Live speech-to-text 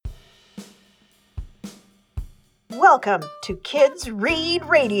Welcome to Kids Read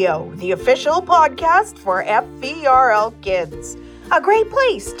Radio, the official podcast for FVRL Kids. A great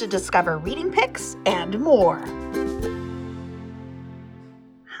place to discover reading picks and more.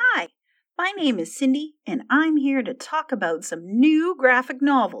 Hi, my name is Cindy, and I'm here to talk about some new graphic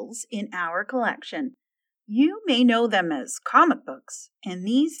novels in our collection. You may know them as comic books, and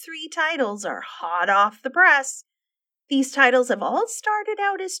these 3 titles are hot off the press. These titles have all started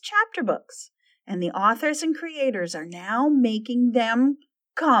out as chapter books, and the authors and creators are now making them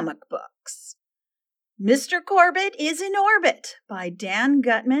comic books. Mr. Corbett is in Orbit by Dan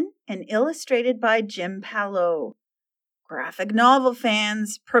Gutman and illustrated by Jim Pallo. Graphic novel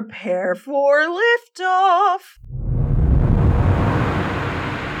fans, prepare for liftoff!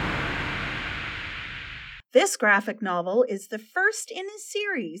 This graphic novel is the first in a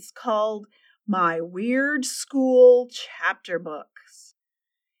series called My Weird School Chapter Books.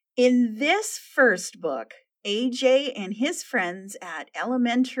 In this first book, AJ and his friends at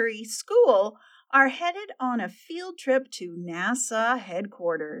elementary school are headed on a field trip to NASA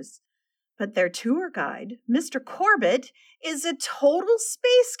headquarters. But their tour guide, Mr. Corbett, is a total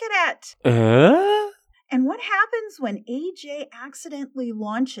space cadet. And what happens when AJ accidentally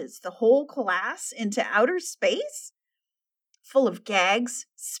launches the whole class into outer space? Full of gags,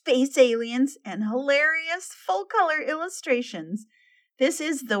 space aliens, and hilarious full-color illustrations, this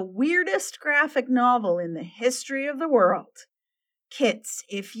is the weirdest graphic novel in the history of the world. Kids,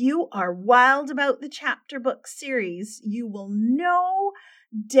 if you are wild about the chapter book series, you will no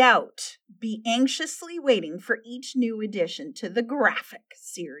doubt be anxiously waiting for each new addition to the graphic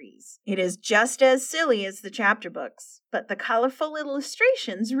series. It is just as silly as the chapter books, but the colorful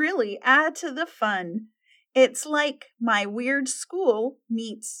illustrations really add to the fun. It's like My Weird School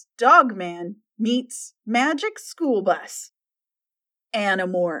meets Dogman meets Magic School Bus.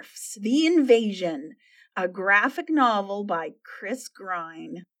 Animorphs, The Invasion, a graphic novel by Chris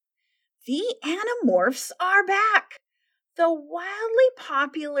Grine. The Animorphs are back! The wildly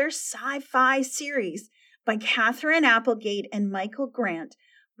popular sci-fi series by Catherine Applegate and Michael Grant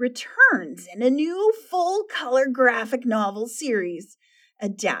returns in a new full-color graphic novel series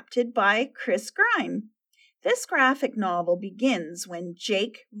adapted by Chris Grine. This graphic novel begins when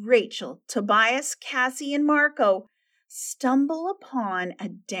Jake, Rachel, Tobias, Cassie, and Marco stumble upon a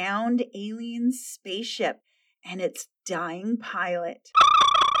downed alien spaceship and its dying pilot.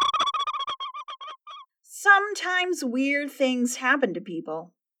 Sometimes weird things happen to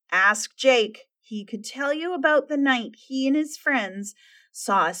people. Ask Jake. He could tell you about the night he and his friends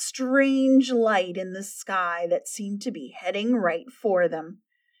saw a strange light in the sky that seemed to be heading right for them.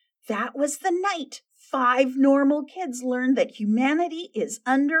 That was the night 5 normal kids learned that humanity is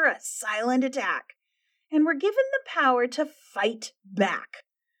under a silent attack and were given the power to fight back.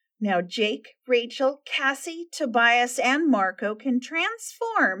 Now Jake, Rachel, Cassie, Tobias, and Marco can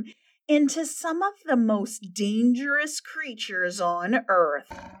transform into some of the most dangerous creatures on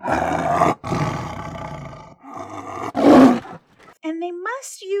Earth. And they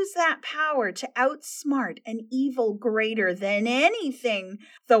must use that power to outsmart an evil greater than anything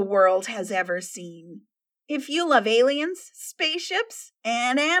the world has ever seen. If you love aliens, spaceships,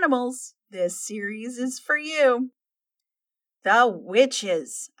 and animals, this series is for you. The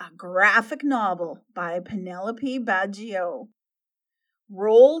Witches, a graphic novel by Penelope Baggio.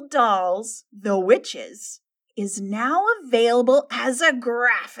 Roald Dahl's The Witches is now available as a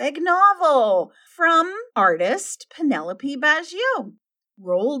graphic novel from artist Penelope Baggio.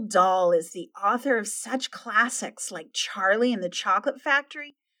 Roald Dahl is the author of such classics like Charlie and the Chocolate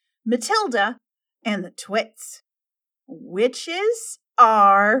Factory, Matilda, and the Twits. Witches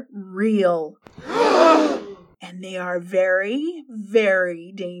are real. And they are very,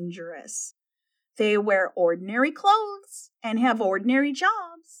 very dangerous. They wear ordinary clothes and have ordinary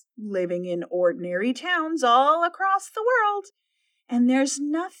jobs, living in ordinary towns all across the world. And there's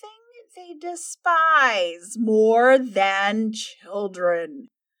nothing they despise more than children.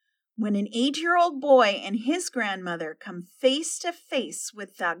 When an 8-year-old boy and his grandmother come face to face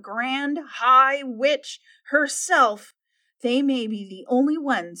with the Grand High Witch herself, they may be the only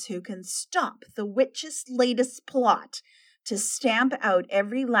ones who can stop the witch's latest plot to stamp out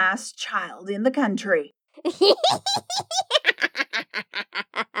every last child in the country.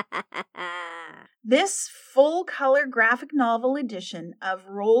 This full-color graphic novel edition of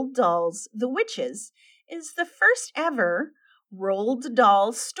Roald Dahl's The Witches is the first ever Roald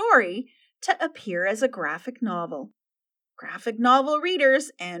Dahl story to appear as a graphic novel. Graphic novel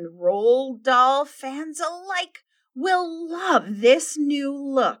readers and Roald Dahl fans alike will love this new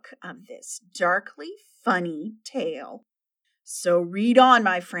look of this darkly funny tale. So read on,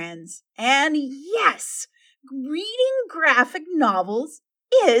 my friends, and yes, reading graphic novels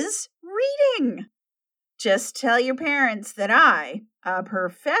is reading. Just tell your parents that I, a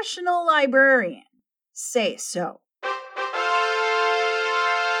professional librarian, say so.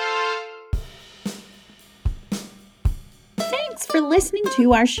 Thanks for listening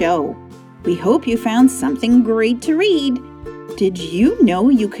to our show. We hope you found something great to read. Did you know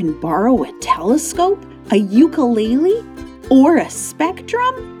you can borrow a telescope, a ukulele, or a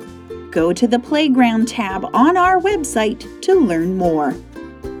spectrum? Go to the Playground tab on our website to learn more.